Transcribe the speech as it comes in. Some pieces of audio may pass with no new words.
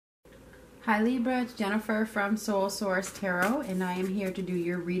Hi Libra, it's Jennifer from Soul Source Tarot, and I am here to do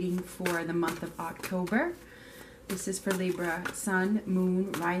your reading for the month of October. This is for Libra, Sun,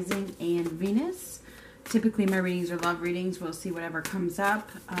 Moon, Rising, and Venus. Typically my readings are love readings. We'll see whatever comes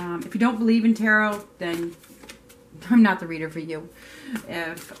up. If you don't believe in tarot, then I'm not the reader for you.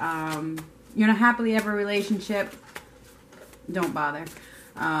 If you're in a happily ever relationship, don't bother.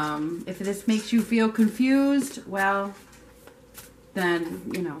 If this makes you feel confused, well, then,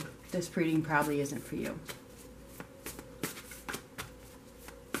 you know, this reading probably isn't for you.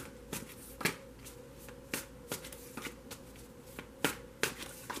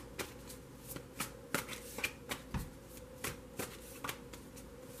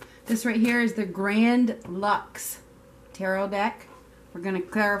 This right here is the Grand Lux Tarot deck. We're going to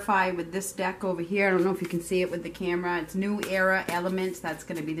clarify with this deck over here. I don't know if you can see it with the camera. It's New Era Elements. That's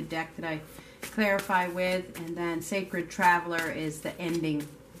going to be the deck that I clarify with. And then Sacred Traveler is the ending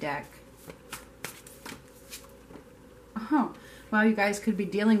deck. Oh, well, you guys could be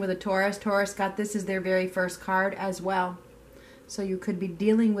dealing with a Taurus. Taurus got this as their very first card as well. So you could be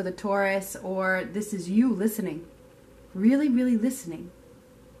dealing with a Taurus, or this is you listening. Really, really listening.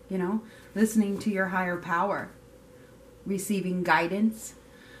 You know, listening to your higher power. Receiving guidance.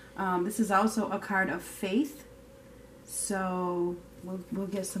 This is also a card of faith. So we'll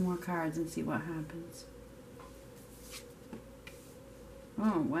get some more cards and see what happens.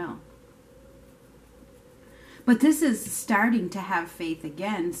 Oh, well. But this is starting to have faith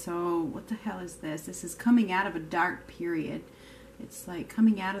again. So what the hell is this? This is coming out of a dark period. It's like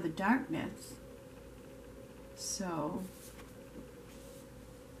coming out of the darkness. So,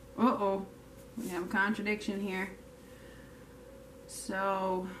 uh-oh. We have a contradiction here.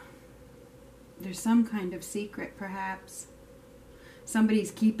 So, there's some kind of secret, perhaps.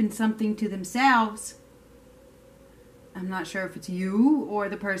 Somebody's keeping something to themselves. I'm not sure if it's you or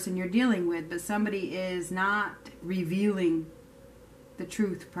the person you're dealing with, but somebody is not revealing the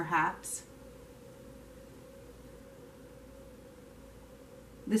truth, perhaps.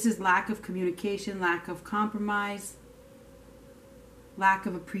 This is lack of communication, lack of compromise, lack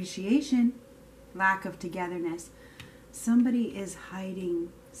of appreciation, lack of togetherness. Somebody is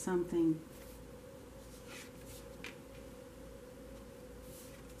hiding something.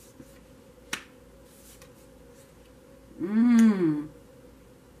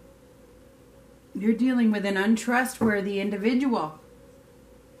 You're dealing with an untrustworthy individual.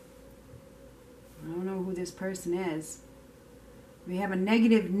 I don't know who this person is. We have a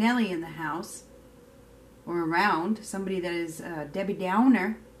negative Nelly in the house. Or around. Somebody that is Debbie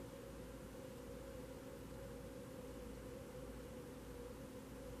Downer.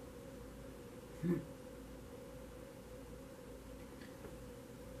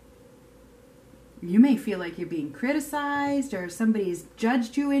 You may feel like you're being criticized, or somebody's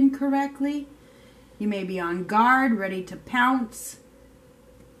judged you incorrectly. You may be on guard, ready to pounce.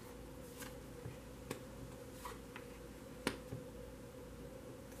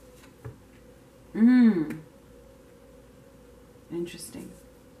 Interesting.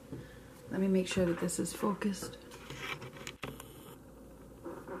 Let me make sure that this is focused.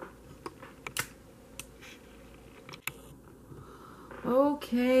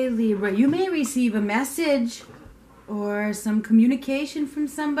 Okay, Libra, you may receive a message or some communication from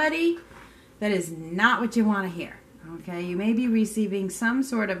somebody that is not what you want to hear. Okay, you may be receiving some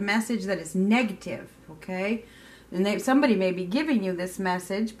sort of message that is negative. Okay, and somebody may be giving you this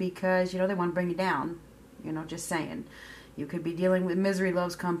message because, you know, they want to bring you down. You know, just saying. You could be dealing with misery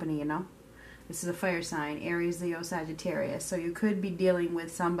loves company, you know. This is a fire sign, Aries, Leo, Sagittarius. So you could be dealing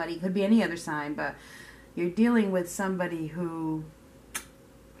with somebody, could be any other sign, but you're dealing with somebody who,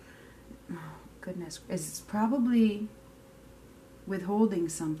 oh, goodness, is probably withholding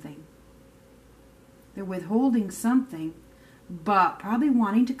something. They're withholding something, but probably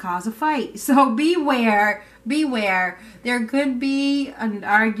wanting to cause a fight. So beware, beware. There could be an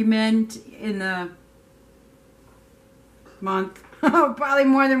argument in the month. Probably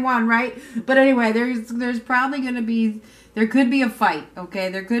more than one, right? But anyway, there's probably going to be, there could be a fight, okay?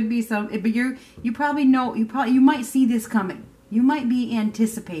 There could be some, but you probably know, you might see this coming. You might be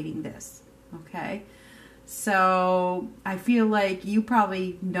anticipating this, okay? So I feel like you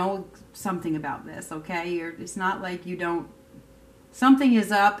probably know something about this, okay? It's not like you don't. Something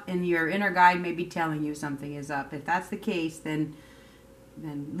is up, and your inner guide may be telling you something is up. If that's the case, then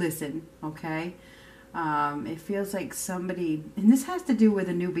listen, okay? It feels like somebody, and this has to do with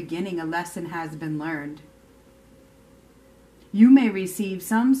a new beginning. A lesson has been learned. You may receive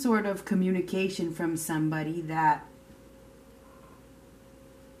some sort of communication from somebody that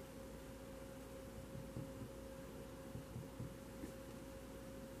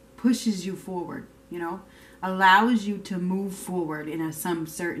pushes you forward, you know, allows you to move forward in some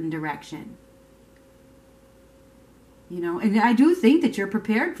certain direction. You know, and I do think that you're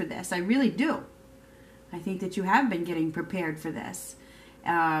prepared for this. I really do. I think that you have been getting prepared for this.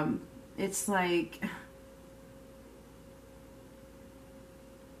 It's like,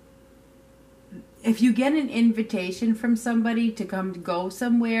 if you get an invitation from somebody to come to go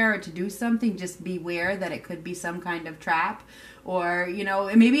somewhere or to do something, just beware that it could be some kind of trap. Or, you know,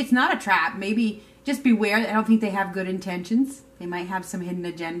 maybe it's not a trap. Maybe just beware. I don't think they have good intentions. They might have some hidden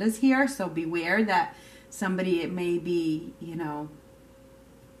agendas here. So beware that somebody, it may be, you know,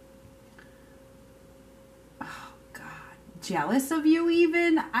 oh God, jealous of you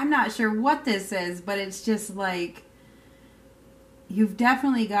even. I'm not sure what this is, but it's just like, you've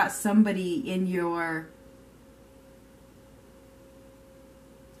definitely got somebody in your,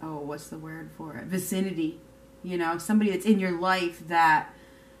 oh, what's the word for it? Vicinity. You know, somebody that's in your life that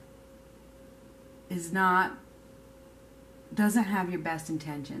is not, doesn't have your best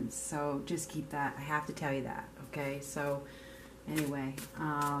intentions. So just keep that. I have to tell you that. Okay. So anyway,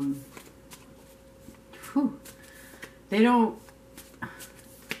 they don't,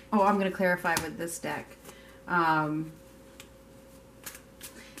 oh, I'm going to clarify with this deck.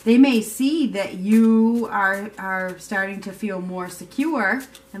 They may see that you are starting to feel more secure.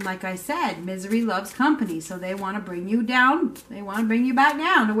 And like I said, misery loves company. So they want to bring you down. They want to bring you back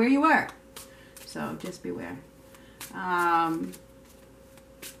down to where you were. So just beware.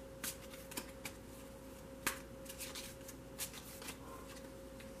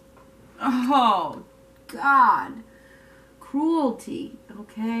 Oh, God. Cruelty.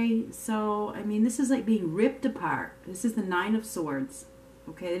 Okay. So, I mean, this is like being ripped apart. This is the Nine of Swords.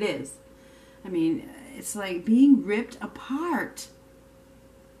 Okay, it is. I mean, it's like being ripped apart.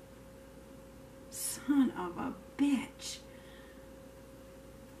 Son of a bitch.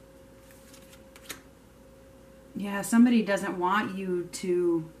 Yeah, somebody doesn't want you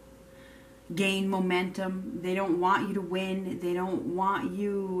to gain momentum. They don't want you to win. They don't want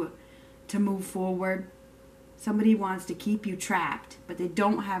you to move forward. Somebody wants to keep you trapped, but they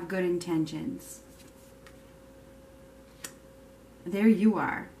don't have good intentions. There you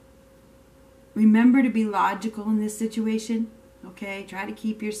are. Remember to be logical in this situation. Okay? Try to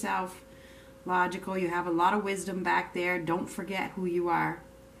keep yourself logical. You have a lot of wisdom back there. Don't forget who you are.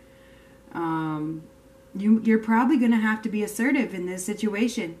 You're probably going to have to be assertive in this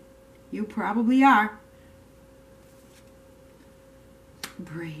situation. You probably are.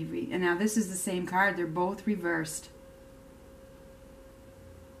 Bravery. And now this is the same card. They're both reversed.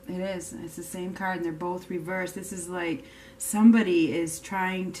 It is. It's the same card and they're both reversed. This is like somebody is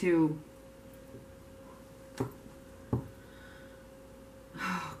trying to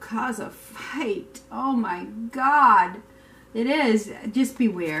cause a fight. Oh my God. It is. Just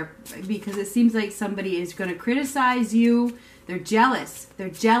beware, because it seems like somebody is going to criticize you. They're jealous. They're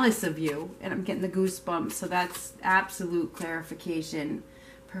jealous of you. And I'm getting the goosebumps. So that's absolute clarification.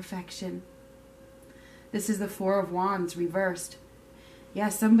 Perfection. This is the Four of Wands reversed. Yeah,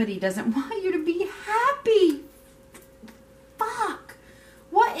 somebody doesn't want you to be happy. Fuck.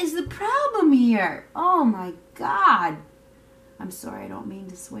 What is the problem here? Oh my God. I'm sorry, I don't mean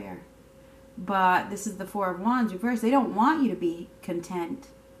to swear. But this is the Four of Wands reversed. They don't want you to be content.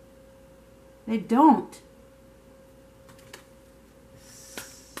 They don't.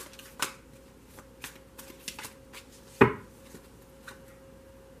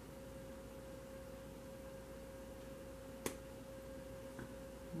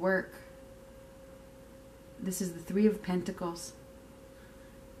 Work. This is the Three of Pentacles.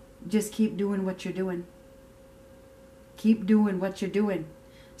 Just keep doing what you're doing. Keep doing what you're doing.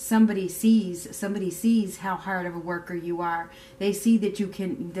 Somebody sees how hard of a worker you are. They see that you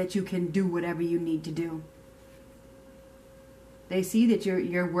can do whatever you need to do. They see that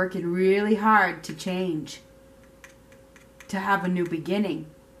you're working really hard to change, to have a new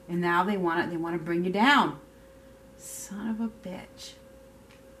beginning, and now they want to bring you down. Son of a bitch.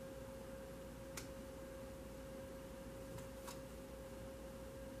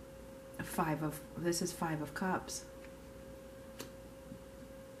 This is Five of Cups.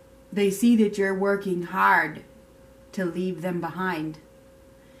 They see that you're working hard to leave them behind.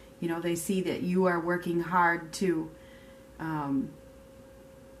 You know, they see that you are working hard to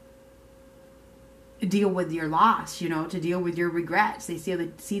deal with your loss, you know, to deal with your regrets. They see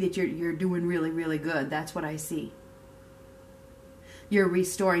that you're doing really, really good. That's what I see. You're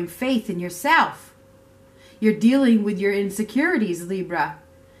restoring faith in yourself. You're dealing with your insecurities, Libra.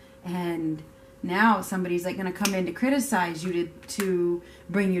 And now somebody's like going to come in to criticize you to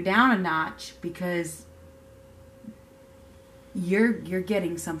bring you down a notch, because you're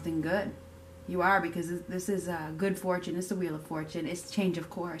getting something good. You are, because this is good fortune. This is the Wheel of Fortune. It's change of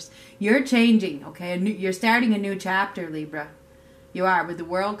course. You're changing, okay? You're starting a new chapter, Libra. You are. With the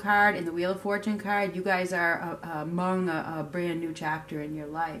World card and the Wheel of Fortune card, you guys are among a brand new chapter in your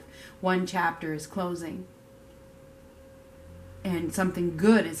life. One chapter is closing. And something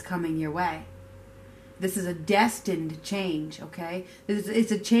good is coming your way. This is a destined change, okay?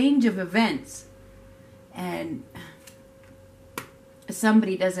 It's a change of events. And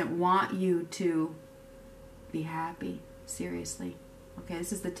somebody doesn't want you to be happy. Seriously. Okay,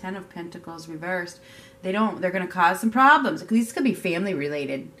 this is the Ten of Pentacles reversed. They're going to cause some problems. This could be family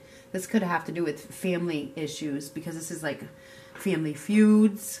related. This could have to do with family issues, because this is like family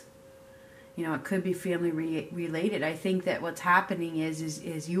feuds. You know, it could be family related. I think that what's happening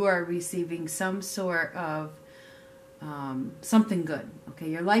is you are receiving some sort of something good. Okay,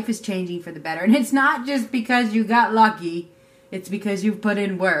 your life is changing for the better. And it's not just because you got lucky. It's because you've put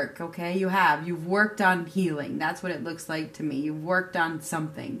in work, okay? You've worked on healing. That's what it looks like to me. You've worked on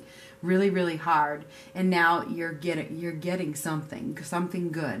something really, really hard, and now you're getting something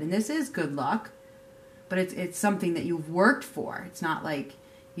good. And this is good luck, but it's something that you've worked for. It's not like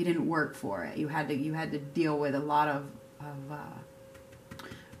you didn't work for it. You had to deal with a lot of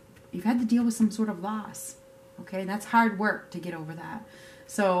you've had to deal with some sort of loss, okay? And that's hard work to get over that.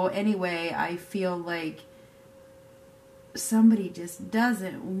 So anyway, I feel like somebody just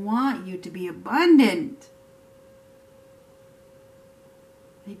doesn't want you to be abundant.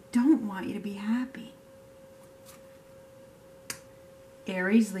 They don't want you to be happy.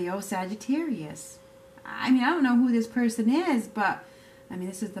 Aries, Leo, Sagittarius. I mean, I don't know who this person is, but I mean,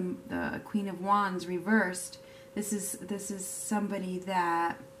 this is the Queen of Wands reversed. This is somebody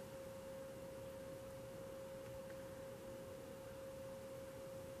that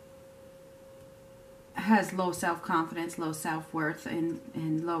has low self-confidence, low self-worth,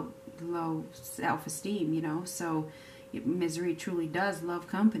 and low self-esteem, you know. So misery truly does love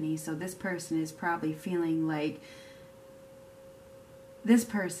company. So this person is probably feeling like this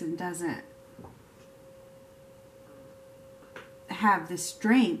person doesn't have the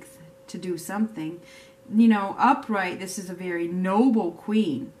strength to do something. You know, upright, this is a very noble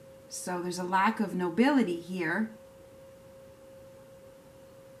queen. So there's a lack of nobility here.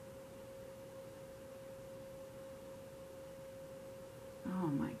 Oh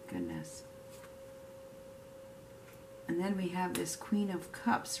my goodness. And then we have this Queen of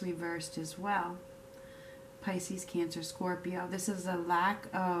Cups reversed as well. Pisces, Cancer, Scorpio. This is a lack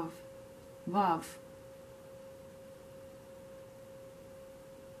of love.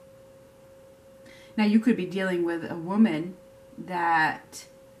 Now you could be dealing with a woman that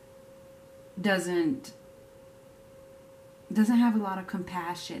doesn't have a lot of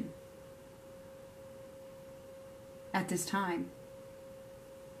compassion at this time.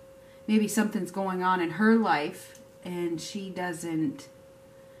 Maybe something's going on in her life and she's not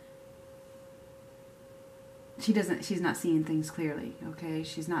seeing things clearly, okay?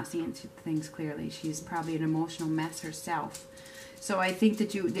 She's not seeing things clearly. She's probably an emotional mess herself. So I think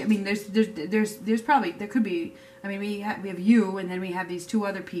that there could be, I mean, we have you, and then we have these two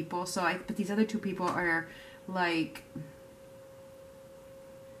other people. But these other two people are like,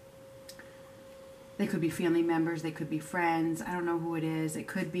 they could be family members, they could be friends. I don't know who it is. It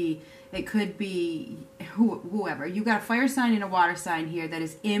could be whoever. You got a fire sign and a water sign here that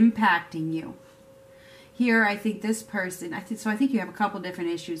is impacting you. Here, I think this person, I think you have a couple different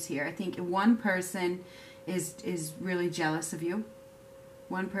issues here. I think one person is really jealous of you.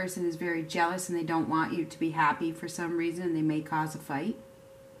 One person is very jealous and they don't want you to be happy for some reason, and they may cause a fight.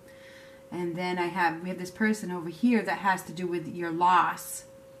 And then we have this person over here that has to do with your loss.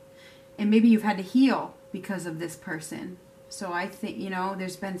 And maybe you've had to heal because of this person. So I think, you know,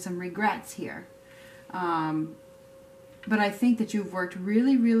 there's been some regrets here. But I think that you've worked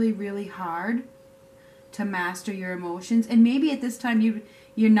really, really, really hard to master your emotions. And maybe at this time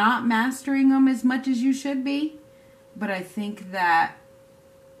you're not mastering them as much as you should be. But I think that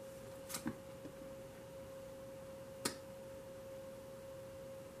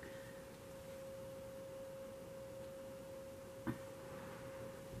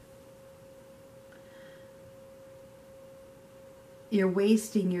you're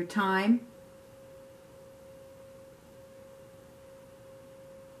wasting your time.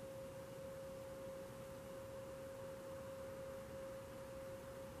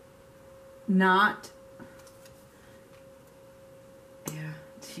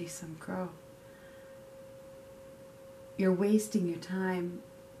 She's some crow. You're wasting your time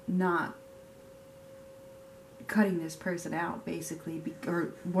not cutting this person out, basically,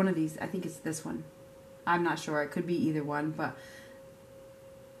 or one of these. I think it's this one. I'm not sure. It could be either one, but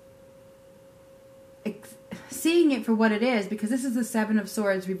seeing it for what it is, because this is the Seven of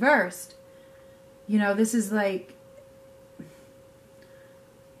Swords reversed. You know, this is like,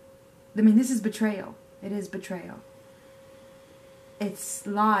 I mean, this is betrayal. It is betrayal. It's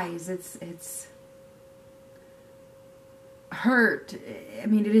lies. It's hurt. I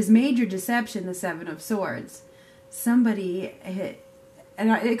mean, it is major deception, the Seven of Swords. Somebody,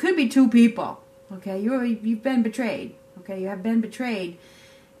 and it could be two people, okay? You've been betrayed, okay? You have been betrayed,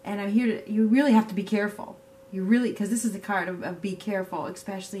 and I'm here to, you really have to be careful. You really, because this is the card of be careful,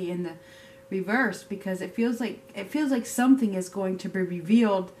 especially in the reverse, because it feels like something is going to be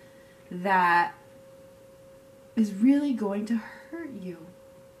revealed that is really going to hurt you.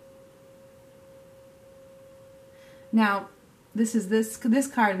 Now, this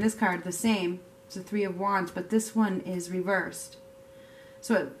card and this card the same. It's the Three of Wands, but this one is reversed.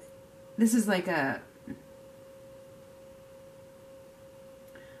 So this is like a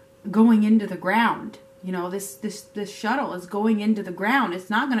going into the ground. You know, this shuttle is going into the ground. It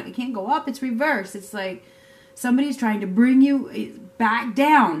can't go up. It's reversed. It's like somebody's trying to bring you back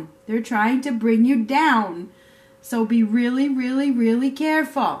down. They're trying to bring you down. So be really, really, really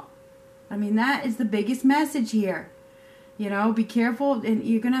careful. I mean, that is the biggest message here. You know, be careful, and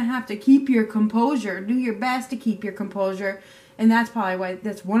you're going to have to keep your composure. Do your best to keep your composure. And that's probably why,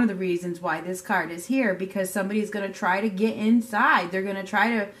 that's one of the reasons why this card is here, because somebody's going to try to get inside. They're going to try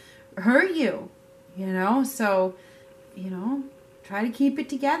to hurt you, you know. So, you know, try to keep it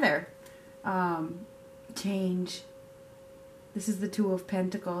together. Change. This is the Two of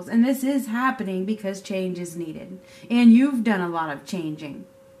Pentacles. And this is happening because change is needed. And you've done a lot of changing.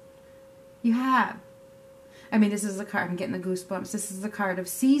 You have. I mean, this is the card, I'm getting the goosebumps. This is the card of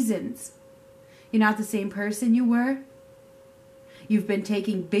seasons. You're not the same person you were. You've been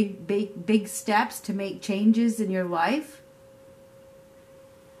taking big steps to make changes in your life.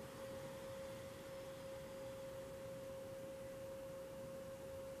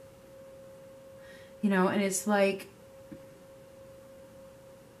 You know, and it's like,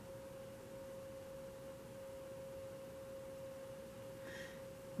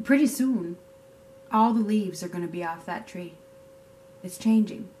 pretty soon, all the leaves are going to be off that tree. It's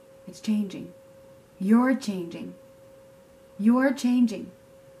changing. It's changing. You're changing. You're changing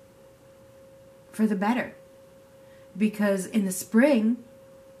for the better. Because in the spring,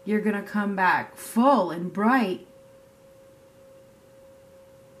 you're going to come back full and bright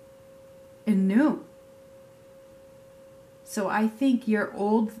and new. So I think your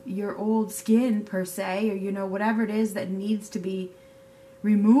old skin, per se, or, you know, whatever it is that needs to be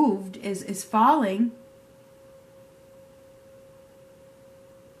removed is falling.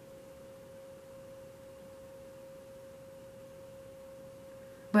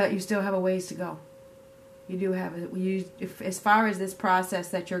 But you still have a ways to go. You do have as far as this process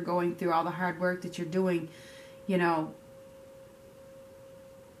that you're going through, all the hard work that you're doing, you know,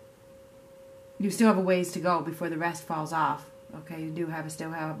 you still have a ways to go before the rest falls off. Okay, you do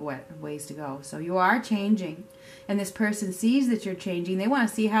still have ways to go. So you are changing. And this person sees that you're changing. They want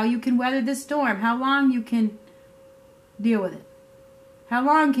to see how you can weather this storm. How long you can deal with it. How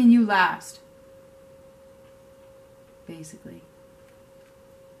long can you last? Basically.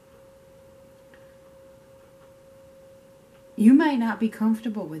 You might not be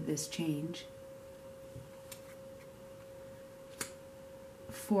comfortable with this change.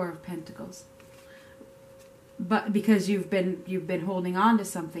 Four of Pentacles. But because you've been holding on to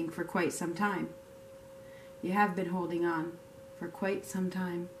something for quite some time. You have been holding on for quite some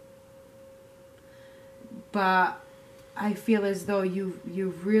time. But I feel as though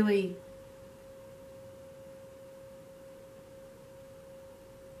you've really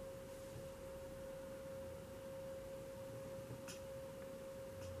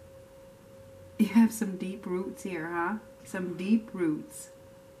you have some deep roots here, huh? Some deep roots.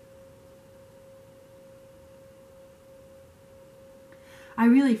 I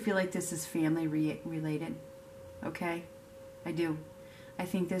really feel like this is family related, okay? I do. I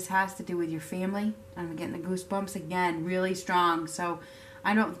think this has to do with your family. I'm getting the goosebumps again, really strong. So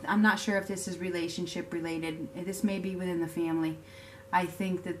I'm not sure if this is relationship related. This may be within the family. I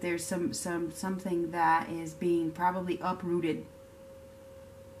think that there's something that is being probably uprooted.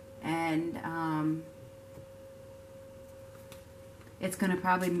 And it's going to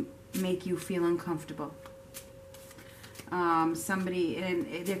probably make you feel uncomfortable. And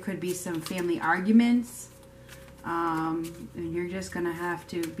there could be some family arguments. And you're just going to have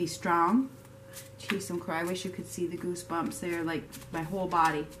to be strong. Jeez, I wish you could see the goosebumps there, like my whole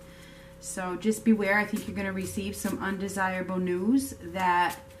body. So just beware. I think you're going to receive some undesirable news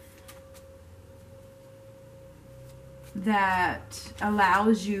that that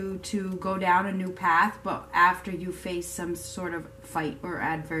allows you to go down a new path, but after you face some sort of fight or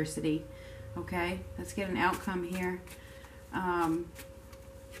adversity. Okay, let's get an outcome here.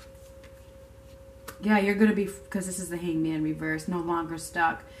 Yeah, you're going to be, because this is the Hangman reverse, no longer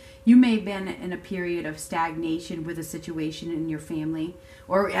stuck. You may have been in a period of stagnation with a situation in your family,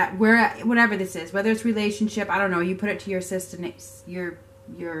 or whatever this is, whether it's relationship, I don't know, you put it to your system,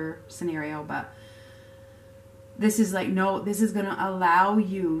 your scenario, but this is like, no, this is going to allow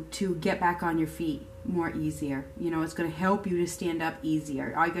you to get back on your feet more easier. You know, it's going to help you to stand up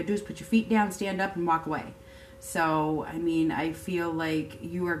easier. All you got to do is put your feet down, stand up, and walk away. So, I mean, I feel like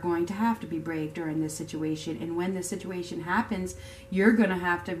you are going to have to be brave during this situation. And when this situation happens, you're going to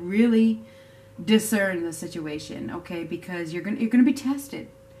have to really discern the situation, okay? Because you're going to be tested,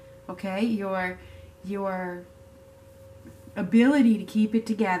 okay? Your ability to keep it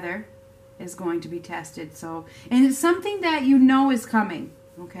together is going to be tested. So, and it's something that you know is coming,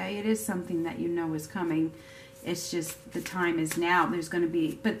 okay? It is something that you know is coming. It's just the time is now. There's going to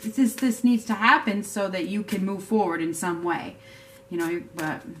be, but this needs to happen so that you can move forward in some way, you know.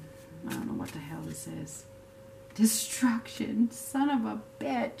 But I don't know what the hell this is. Destruction, son of a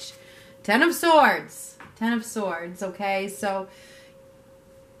bitch. 10 of Swords. 10 of Swords. Okay, so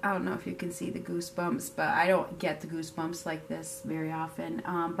I don't know if you can see the goosebumps, but I don't get the goosebumps like this very often.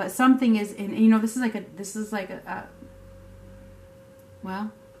 But something is, and you know, this is like a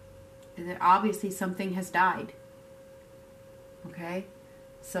well, obviously something has died. Okay,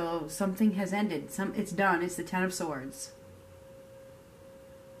 so something has ended. It's done. It's the 10 of Swords.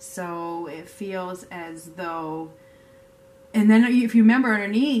 So it feels as though, and then if you remember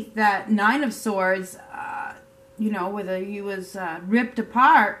underneath that 9 of Swords, you know, whether you was ripped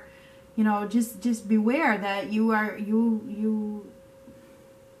apart, you know, just beware that you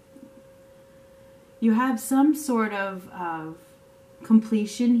have some sort of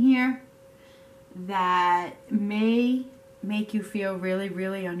completion here that may make you feel really,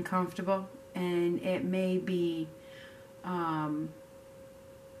 really uncomfortable, and it may be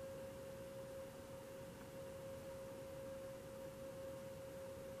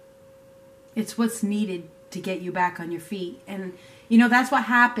it's what's needed to get you back on your feet. And you know, that's what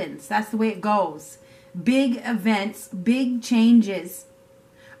happens. That's the way it goes. Big events, big changes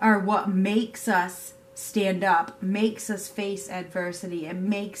are what makes us stand up, makes us face adversity, and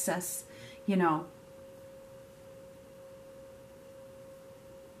makes us, you know,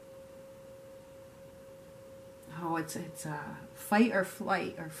 it's fight or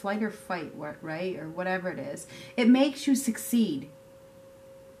flight, or flight or fight, right? Or whatever it is. It makes you succeed.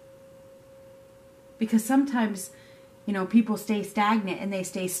 Because sometimes, you know, people stay stagnant and they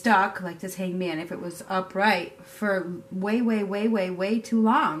stay stuck, like this Hangman, if it was upright, for way too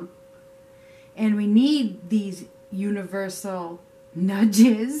long. And we need these universal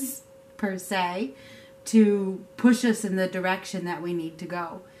nudges, per se, to push us in the direction that we need to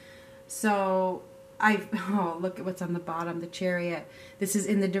go. So, look at what's on the bottom, the Chariot. This is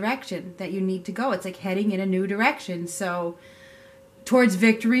in the direction that you need to go. It's like heading in a new direction. So, towards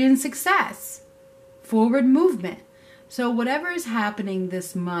victory and success. Forward movement. So whatever is happening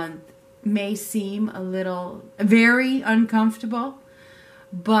this month may seem very uncomfortable,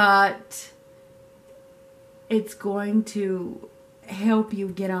 but it's going to help you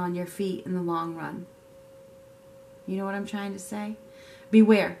get on your feet in the long run. You know what I'm trying to say?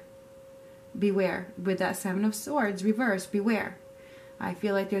 Beware. Beware. With that 7 of Swords reverse, beware. I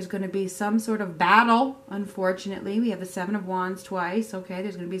feel like there's going to be some sort of battle, unfortunately. We have the 7 of Wands twice, okay?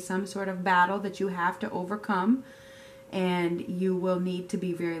 There's going to be some sort of battle that you have to overcome. And you will need to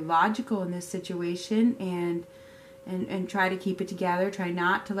be very logical in this situation and try to keep it together. Try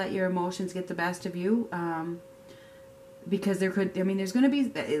not to let your emotions get the best of you. Because there's going to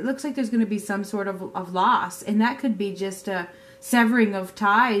be, it looks like there's going to be some sort of loss. And that could be just a severing of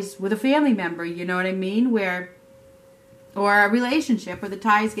ties with a family member, you know what I mean? Or a relationship where the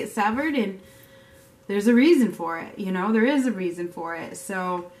ties get severed, and there's a reason for it. You know, there is a reason for it.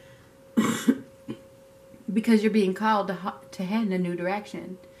 So, because you're being called to head in a new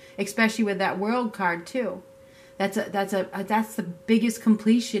direction, especially with that World card too. That's the biggest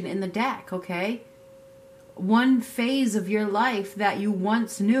completion in the deck. Okay, one phase of your life that you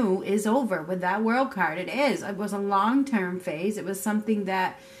once knew is over with that World card. It was a long-term phase. It was something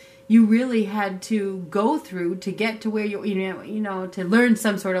that you really had to go through to get to where you know, to learn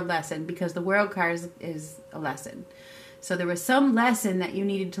some sort of lesson, because the World card is a lesson. So there was some lesson that you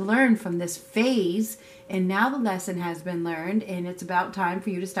needed to learn from this phase, and now the lesson has been learned, and it's about time for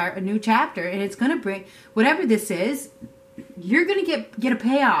you to start a new chapter, and it's going to bring, whatever this is, you're going to get a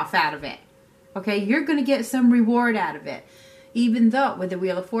payoff out of it. Okay, you're going to get some reward out of it. Even though, with the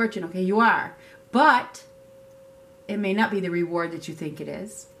Wheel of Fortune, okay, you are. But it may not be the reward that you think it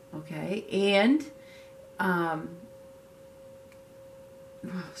is. Okay, and, oh,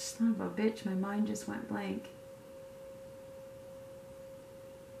 son of a bitch, my mind just went blank.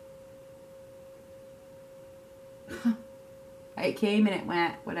 It came and it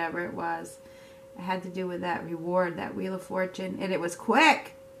went, whatever it was. It had to do with that reward, that Wheel of Fortune, and it was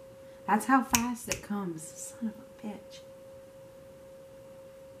quick. That's how fast it comes. Son of a bitch.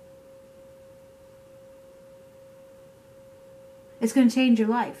 It's going to change your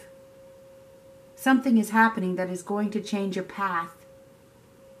life. Something is happening that is going to change your path.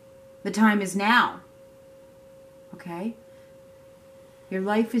 The time is now. Okay? Your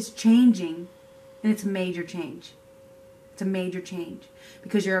life is changing, and it's a major change. It's a major change.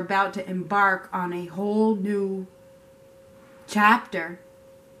 Because you're about to embark on a whole new chapter.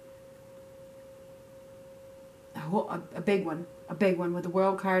 A big one. A big one with the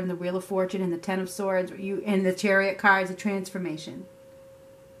World card and the Wheel of Fortune and the Ten of Swords and the Chariot cards, a transformation.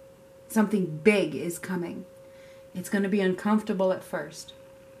 Something big is coming. It's going to be uncomfortable at first.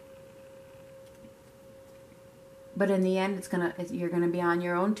 But in the end, you're going to be on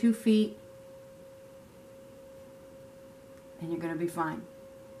your own 2 feet. And you're going to be fine.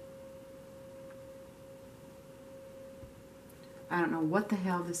 I don't know what the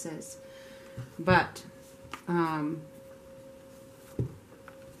hell this is. But,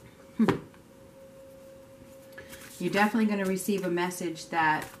 you're definitely going to receive a message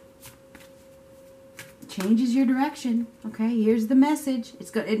that changes your direction. Okay, here's the message.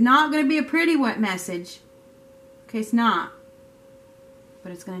 It's not going to be a pretty wet message. Okay, it's not.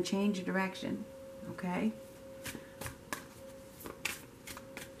 But it's going to change your direction. Okay?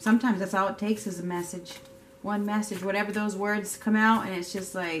 Sometimes that's all it takes is a message. One message. Whatever those words come out, and it's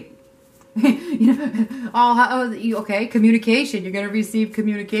just like, okay, communication. You're going to receive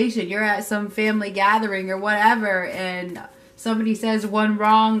communication. You're at some family gathering or whatever, and somebody says one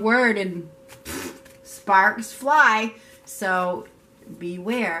wrong word, and sparks fly. So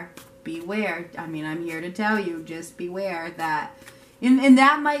beware. Beware. I mean, I'm here to tell you, just beware that. And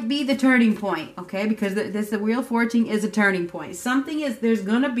that might be the turning point, okay? Because the Wheel of Fortune is a turning point. There's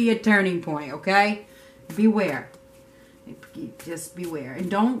going to be a turning point, okay? Beware. Just beware. And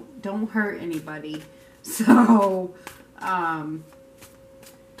don't hurt anybody. So,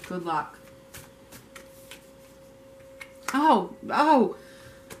 good luck. Oh,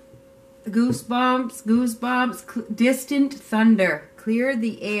 goosebumps, distant thunder. Clear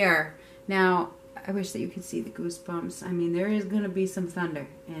the air. Now, I wish that you could see the goosebumps. I mean, there is going to be some thunder,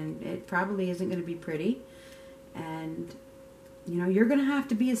 and it probably isn't going to be pretty. And, you're going to have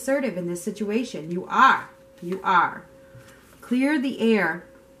to be assertive in this situation. You are. Clear the air.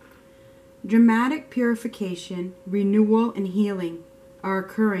 Dramatic purification, renewal, and healing are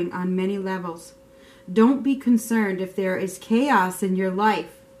occurring on many levels. Don't be concerned if there is chaos in your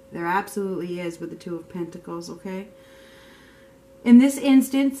life. There absolutely is with the Two of Pentacles, okay? In this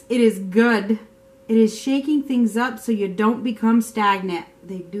instance, it is good. It is shaking things up so you don't become stagnant.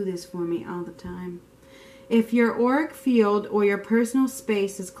 They do this for me all the time. If your auric field or your personal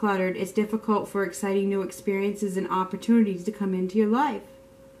space is cluttered, it's difficult for exciting new experiences and opportunities to come into your life.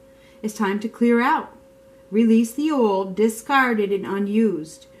 It's time to clear out. Release the old, discarded, and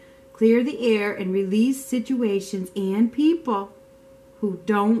unused. Clear the air and release situations and people who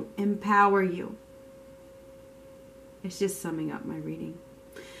don't empower you. It's just summing up my reading.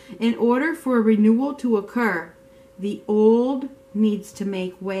 In order for a renewal to occur, the old needs to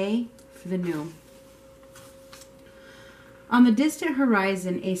make way for the new. On the distant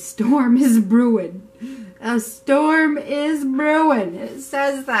horizon, a storm is brewing. A storm is brewing. It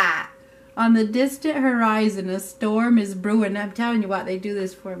says that. On the distant horizon, a storm is brewing. I'm telling you what, they do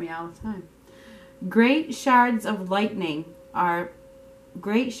this for me all the time. Great shards of lightning are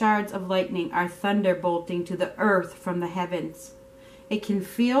thunderbolting to the earth from the heavens. It can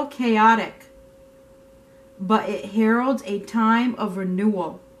feel chaotic, but it heralds a time of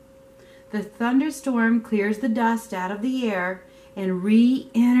renewal. The thunderstorm clears the dust out of the air and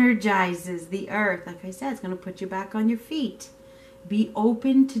re-energizes the earth. Like I said, it's going to put you back on your feet. Be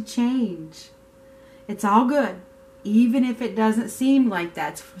open to change. It's all good, even if it doesn't seem like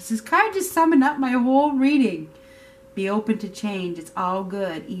that. This card just summing up my whole reading. Be open to change. It's all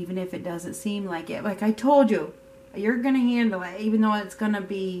good, even if it doesn't seem like it. Like I told you, you're going to handle it, even though it's going to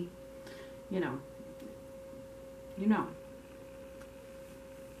be, you know.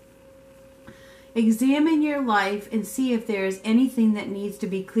 Examine your life and see if there is anything that needs to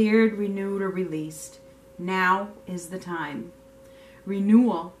be cleared, renewed, or released. Now is the time.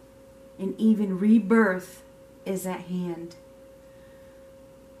 Renewal and even rebirth is at hand.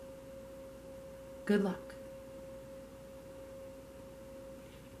 Good luck.